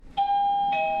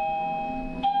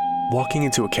Walking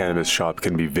into a cannabis shop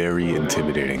can be very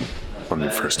intimidating when we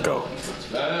first go.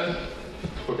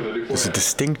 There's a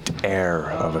distinct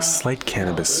air of a slight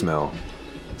cannabis smell,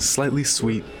 slightly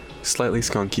sweet, slightly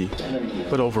skunky,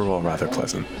 but overall rather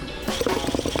pleasant.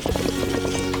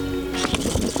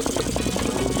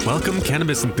 Welcome,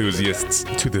 cannabis enthusiasts,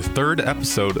 to the third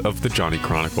episode of the Johnny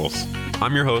Chronicles.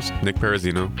 I'm your host, Nick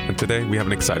Parazino, and today we have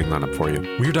an exciting lineup for you.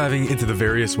 We're diving into the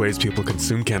various ways people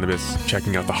consume cannabis,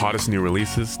 checking out the hottest new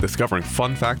releases, discovering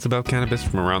fun facts about cannabis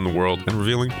from around the world, and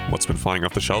revealing what's been flying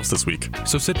off the shelves this week.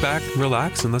 So sit back,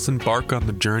 relax, and let's embark on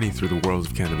the journey through the world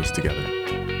of cannabis together.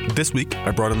 This week,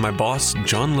 I brought in my boss,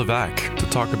 John Levac, to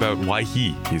talk about why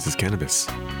he uses cannabis.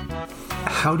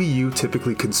 How do you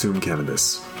typically consume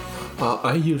cannabis?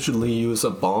 I usually use a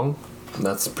bong.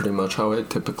 That's pretty much how I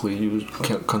typically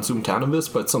consume cannabis,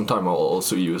 but sometimes I'll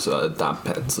also use dab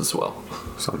pens as well.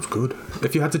 Sounds good.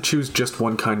 If you had to choose just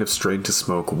one kind of strain to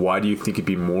smoke, why do you think you'd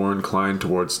be more inclined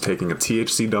towards taking a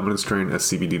THC dominant strain, a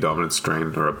CBD dominant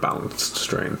strain, or a balanced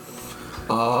strain?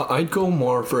 I'd go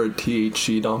more for a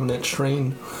THC dominant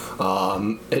strain.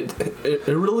 It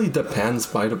really depends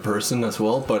by the person as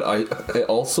well, but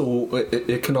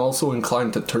it can also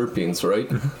incline to terpenes, right?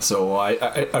 Mm-hmm. So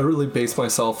I really base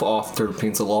myself off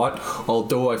terpenes a lot,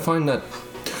 although I find that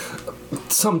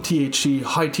some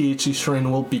high THC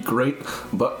strain will be great,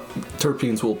 but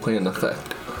terpenes will play an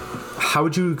effect. How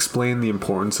would you explain the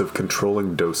importance of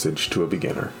controlling dosage to a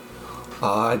beginner?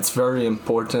 It's very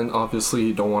important. Obviously,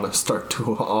 you don't want to start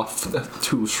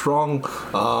too strong.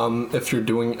 If you're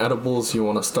doing edibles, you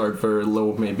want to start very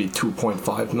low, maybe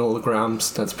 2.5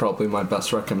 milligrams. That's probably my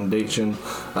best recommendation.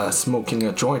 Smoking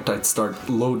a joint, I'd start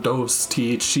low dose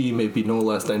THC, maybe no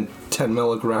less than 10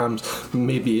 milligrams.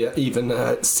 Maybe even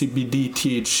a CBD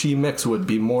THC mix would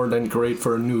be more than great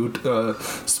for a new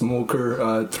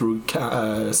smoker through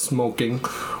smoking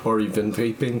or even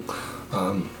vaping.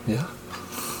 Yeah.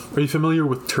 Are you familiar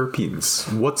with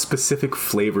terpenes? What specific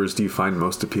flavors do you find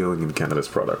most appealing in cannabis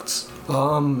products?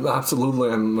 Absolutely.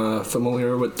 I'm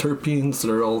familiar with terpenes.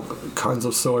 There are all kinds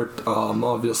of sort.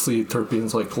 Obviously,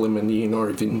 terpenes like limonene or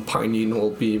even pinene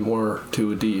will be more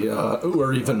to the,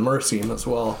 or even myrcene as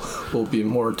well, will be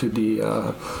more to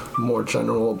the more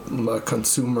general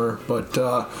consumer. But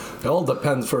it all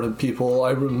depends for the people.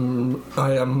 I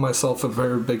am myself a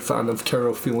very big fan of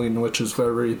carofilene, which is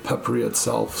very peppery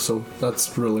itself. So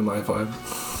that's really my vibe.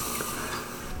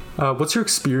 What's your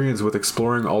experience with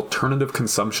exploring alternative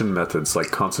consumption methods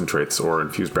like concentrates or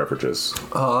infused beverages?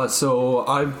 So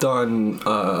I've done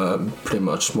pretty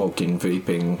much smoking,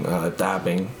 vaping,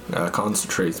 dabbing,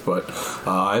 concentrates, but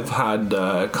I've had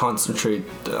concentrate.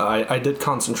 I did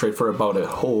concentrate for about a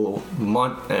whole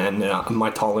month, and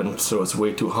my tolerance was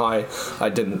way too high. I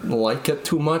didn't like it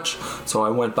too much, so I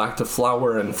went back to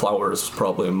flower, and flower is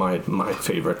probably my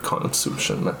favorite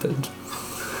consumption method.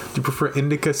 Do you prefer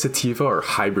indica, sativa, or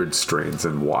hybrid strains,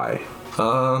 and why?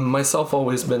 Myself,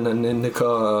 always been an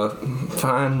indica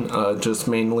fan. Just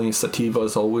mainly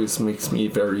sativas always makes me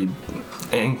very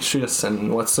anxious,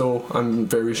 and I'm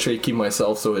very shaky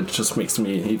myself, so it just makes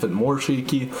me even more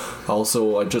shaky.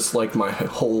 Also, I just like my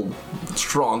whole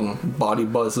strong body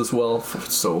buzz as well,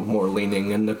 so more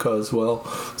leaning indica as well.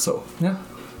 So yeah.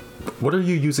 What are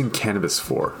you using cannabis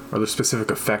for? Are there specific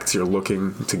effects you're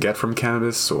looking to get from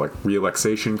cannabis? So like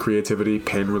relaxation, creativity,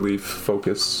 pain relief,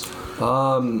 focus?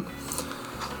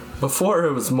 Before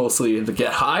it was mostly to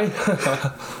get high.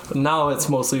 Now it's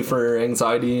mostly for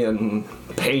anxiety and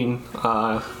pain.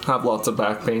 I have lots of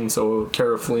back pain, so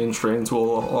carofilene strains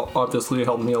will obviously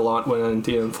help me a lot when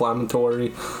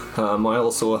anti-inflammatory. I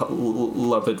also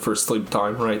love it for sleep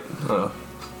time, right?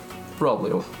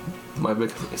 Probably my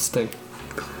biggest thing.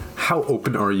 How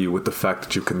open are you with the fact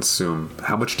that you consume?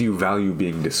 How much do you value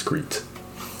being discreet?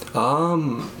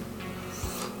 I'm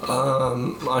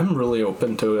really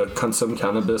open to consume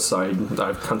cannabis.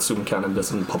 I've consumed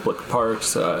cannabis in public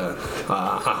parks, at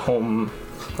home.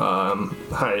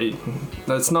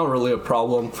 That's not really a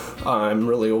problem. I'm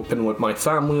really open with my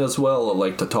family as well. I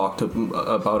like to talk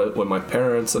about it with my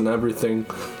parents and everything.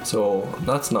 So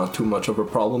that's not too much of a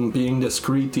problem. Being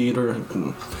discreet either.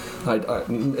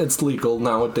 It's legal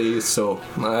nowadays, so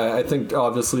I think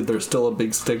obviously there's still a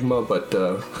big stigma, but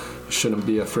shouldn't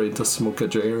be afraid to smoke a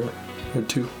J or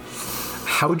two.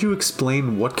 How would you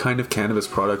explain what kind of cannabis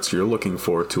products you're looking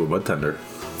for to a bud tender?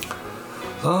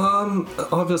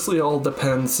 Obviously, all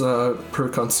depends per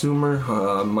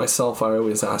consumer. Myself, I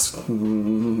always ask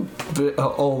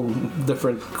all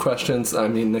different questions. I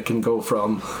mean, it can go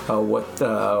from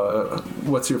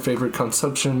what's your favorite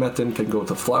consumption method? It can go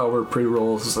to flower,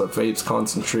 pre-rolls, vapes,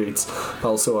 concentrates. I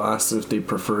also ask if they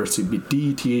prefer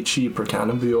CBD, THC,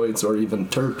 cannabinoids, or even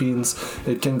terpenes.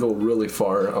 It can go really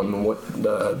far on what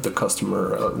the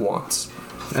customer wants.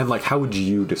 And like, how would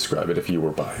you describe it if you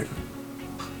were buying?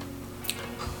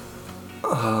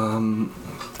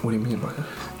 What do you mean by that?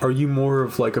 Are you more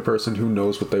of like a person who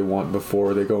knows what they want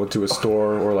before they go into a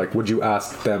store, or like would you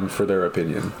ask them for their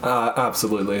opinion?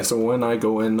 Absolutely. So when I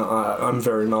go in, I'm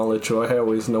very knowledgeable. I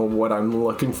always know what I'm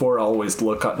looking for. I always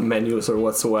look at menus or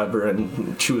whatsoever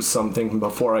and choose something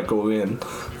before I go in.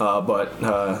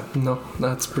 No,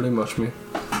 that's pretty much me.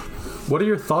 What are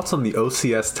your thoughts on the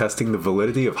OCS testing the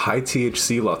validity of high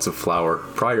THC lots of flower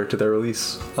prior to their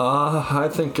release? I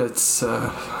think it's...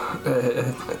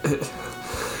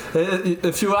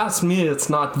 if you ask me, it's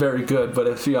not very good, but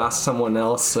if you ask someone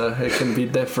else, it can be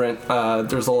different.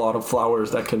 There's a lot of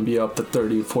flowers that can be up to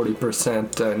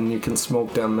 30-40%, and you can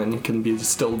smoke them and you can be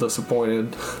still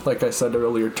disappointed. Like I said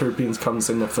earlier, terpenes comes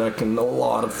in effect in a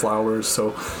lot of flowers,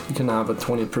 so you can have a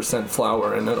 20%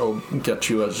 flower and it'll get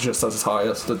you just as high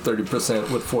as the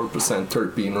 30% with 4%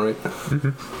 terpene, right?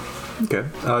 Mm-hmm. Okay.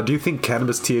 Do you think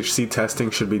cannabis THC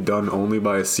testing should be done only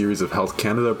by a series of Health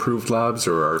Canada approved labs,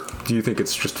 or do you think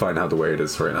it's just fine how the way it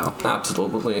is right now?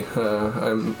 Absolutely.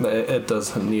 It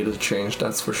does need a change,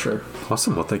 that's for sure.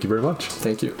 Awesome. Well, thank you very much.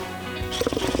 Thank you.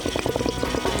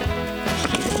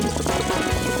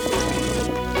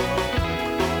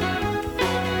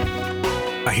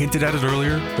 I hinted at it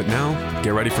earlier, but now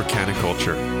get ready for Canna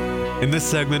Culture. In this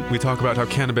segment, we talk about how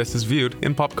cannabis is viewed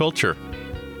in pop culture.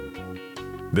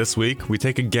 This week, we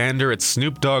take a gander at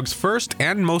Snoop Dogg's first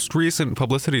and most recent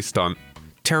publicity stunt,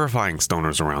 terrifying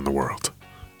stoners around the world.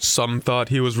 Some thought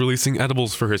he was releasing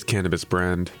edibles for his cannabis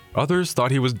brand. Others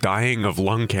thought he was dying of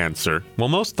lung cancer, while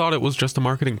most thought it was just a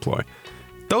marketing ploy.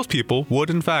 Those people would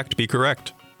in fact be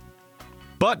correct.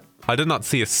 But I did not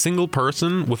see a single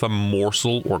person with a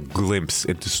morsel or glimpse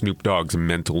into Snoop Dogg's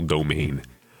mental domain.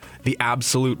 The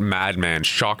absolute madman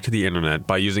shocked the internet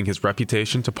by using his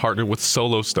reputation to partner with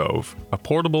Solo Stove, a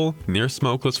portable,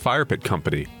 near-smokeless fire pit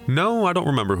company. No, I don't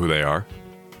remember who they are,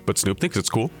 but Snoop thinks it's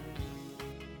cool.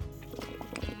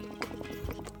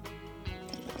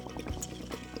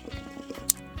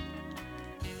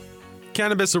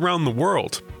 Cannabis around the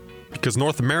world, because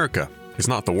North America is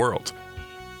not the world.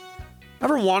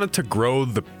 Ever wanted to grow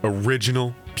the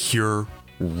original, pure,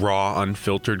 raw,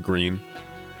 unfiltered green?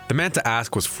 The man to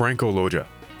ask was Franco Loja,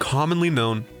 commonly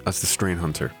known as the Strain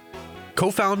Hunter.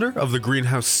 Co-founder of the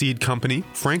Greenhouse Seed Company,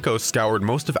 Franco scoured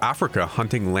most of Africa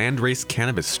hunting landrace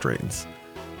cannabis strains.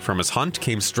 From his hunt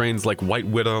came strains like White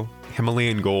Widow,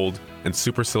 Himalayan Gold, and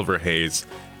Super Silver Haze,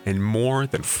 and more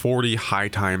than 40 High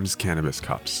Times cannabis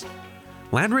cups.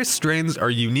 Landrace strains are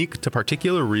unique to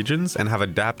particular regions and have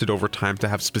adapted over time to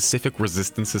have specific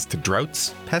resistances to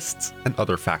droughts, pests, and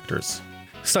other factors.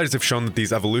 Studies have shown that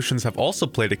these evolutions have also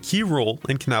played a key role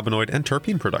in cannabinoid and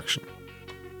terpene production.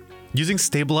 Using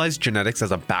stabilized genetics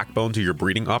as a backbone to your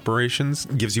breeding operations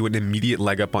gives you an immediate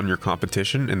leg up on your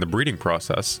competition in the breeding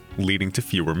process, leading to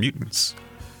fewer mutants.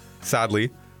 Sadly,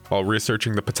 while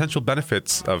researching the potential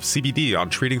benefits of CBD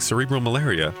on treating cerebral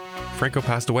malaria, Franco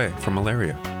passed away from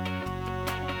malaria.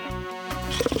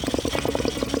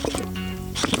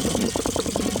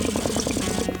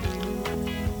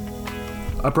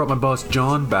 I brought my boss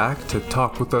John back to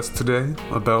talk with us today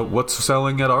about what's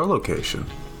selling at our location.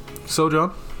 So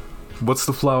John, what's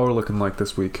the flower looking like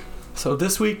this week? So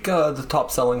this week, the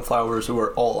top selling flowers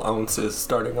were all ounces,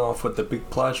 starting off with the Big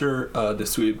Pleasure, the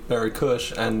Sweet Berry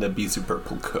Kush, and the BC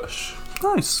Purple Kush.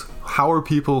 Nice. How are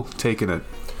people taking it?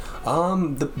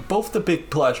 Both the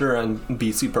Big Pleasure and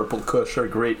BC Purple Kush are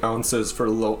great ounces for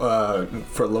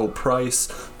low price,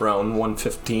 around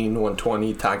 $115,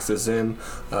 $120, taxes in.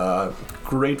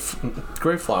 Great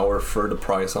flower for the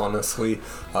price, honestly.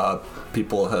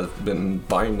 People have been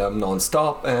buying them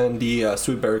non-stop, and the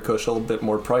Sweet Berry Kush a little bit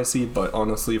more pricey, but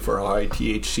honestly for high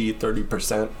THC,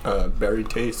 30% berry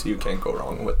taste, you can't go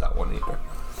wrong with that one either.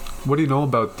 What do you know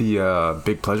about the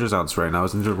Big Pleasures ounce right now?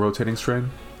 Isn't it a rotating strain?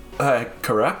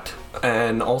 Correct.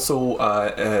 And also,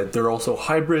 they're also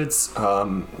hybrids.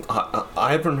 I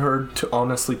haven't heard,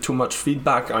 honestly, too much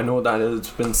feedback. I know that it's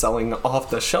been selling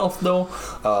off the shelf, though.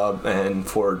 And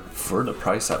for the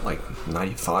price at like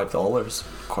 $95,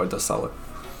 quite a seller.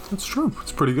 That's true.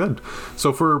 It's pretty good.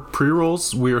 So for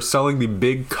pre-rolls, we are selling the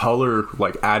big color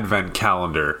like advent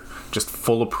calendar, just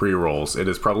full of pre-rolls. It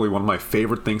is probably one of my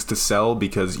favorite things to sell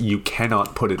because you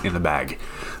cannot put it in a bag.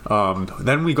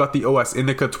 Then we got the OS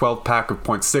Indica 12 pack of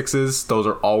 0.6s. Those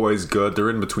are always good. They're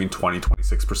in between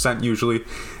 20-26% usually.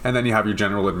 And then you have your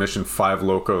general admission 5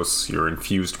 Locos, your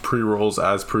infused pre-rolls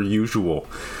as per usual.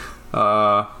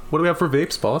 What do we have for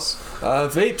vapes, boss?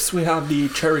 Vapes, we have the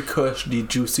Cherry Kush, the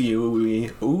Juicy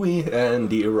Ooey, and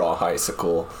the Raw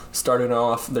Icicle. Starting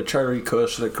off, the Cherry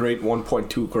Kush, the great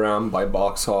 1.2 gram by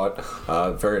Box Hot.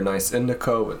 Very nice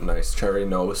indica with nice cherry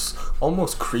nose.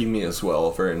 Almost creamy as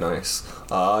well, very nice.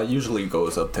 Usually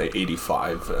goes up to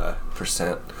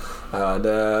 85%.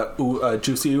 The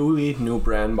Juicy Ooey, new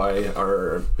brand by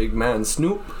our big man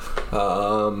Snoop.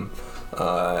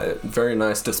 Very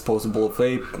nice disposable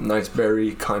vape, nice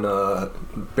berry kind of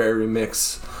berry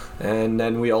mix. And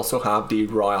then we also have the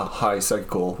Raw High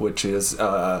Cycle, which is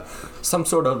some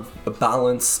sort of a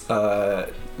balance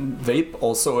vape.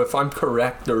 Also, if I'm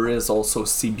correct, there is also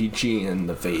CBG in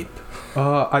the vape.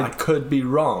 I could be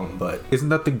wrong, but... Isn't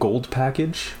that the gold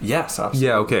package? Yes, absolutely.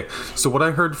 Yeah, okay. So what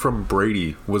I heard from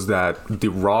Brady was that the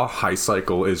Raw High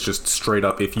Cycle is just straight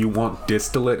up, if you want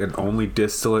distillate and only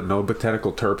distillate, no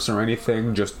botanical terps or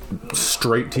anything, just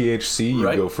straight THC, you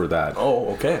go for that.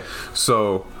 Oh, okay.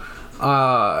 So,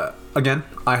 again,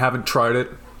 I haven't tried it.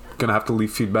 Gonna have to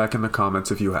leave feedback in the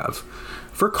comments if you have.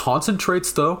 For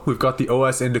concentrates, though, we've got the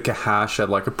OS Indica Hash at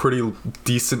like a pretty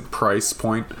decent price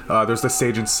point. There's the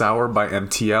Sage and Sour by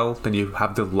MTL. Then you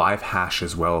have the Live Hash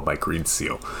as well by Green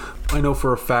Seal. I know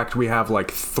for a fact we have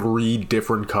like 3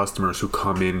 different customers who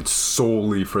come in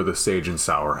solely for the Sage and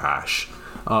Sour Hash.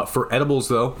 For edibles,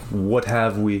 though, what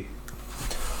have we?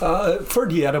 For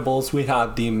the edibles, we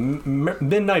have the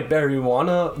Midnight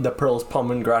Marijuana, the Pearls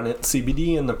Pomegranate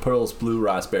CBD, and the Pearls Blue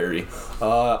Raspberry.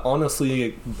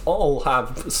 Honestly, all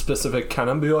have specific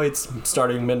cannabinoids.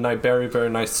 Starting Midnight Berry,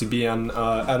 very nice CBN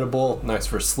edible, nice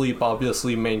for sleep.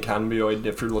 Obviously, main cannabinoid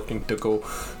if you're looking to go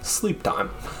sleep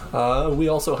time. We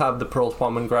also have the Pearls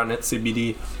Pomegranate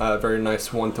CBD, very nice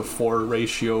 1-to-4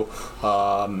 ratio.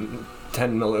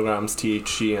 10 milligrams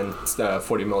THC and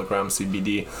 40 milligrams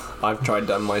CBD. I've tried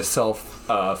that myself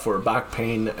for back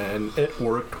pain and it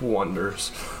worked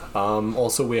wonders.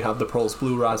 Also, we have the Pearls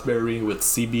Blue Raspberry with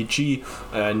CBG,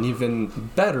 an even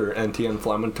better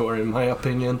anti-inflammatory in my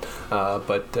opinion,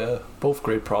 but both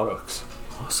great products.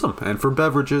 Awesome. And for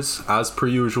beverages, as per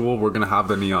usual, we're going to have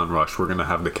the Neon Rush. We're going to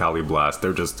have the Cali Blast.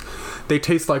 They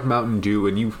taste like Mountain Dew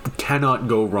and you cannot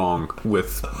go wrong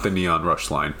with the Neon Rush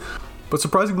line. But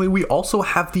surprisingly, we also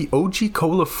have the OG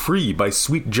Cola Free by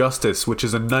Sweet Justice, which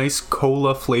is a nice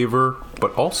cola flavor,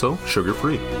 but also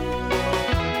sugar-free.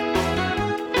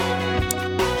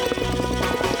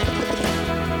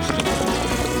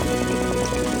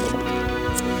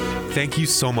 Thank you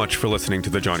so much for listening to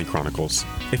the Johnny Chronicles.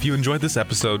 If you enjoyed this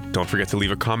episode, don't forget to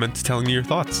leave a comment telling me your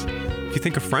thoughts. If you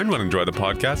think a friend would enjoy the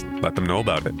podcast, let them know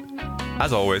about it.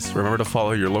 As always, remember to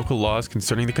follow your local laws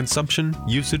concerning the consumption,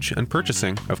 usage, and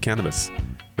purchasing of cannabis.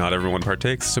 Not everyone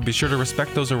partakes, so be sure to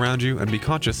respect those around you and be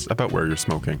conscious about where you're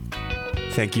smoking.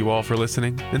 Thank you all for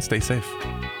listening, and stay safe.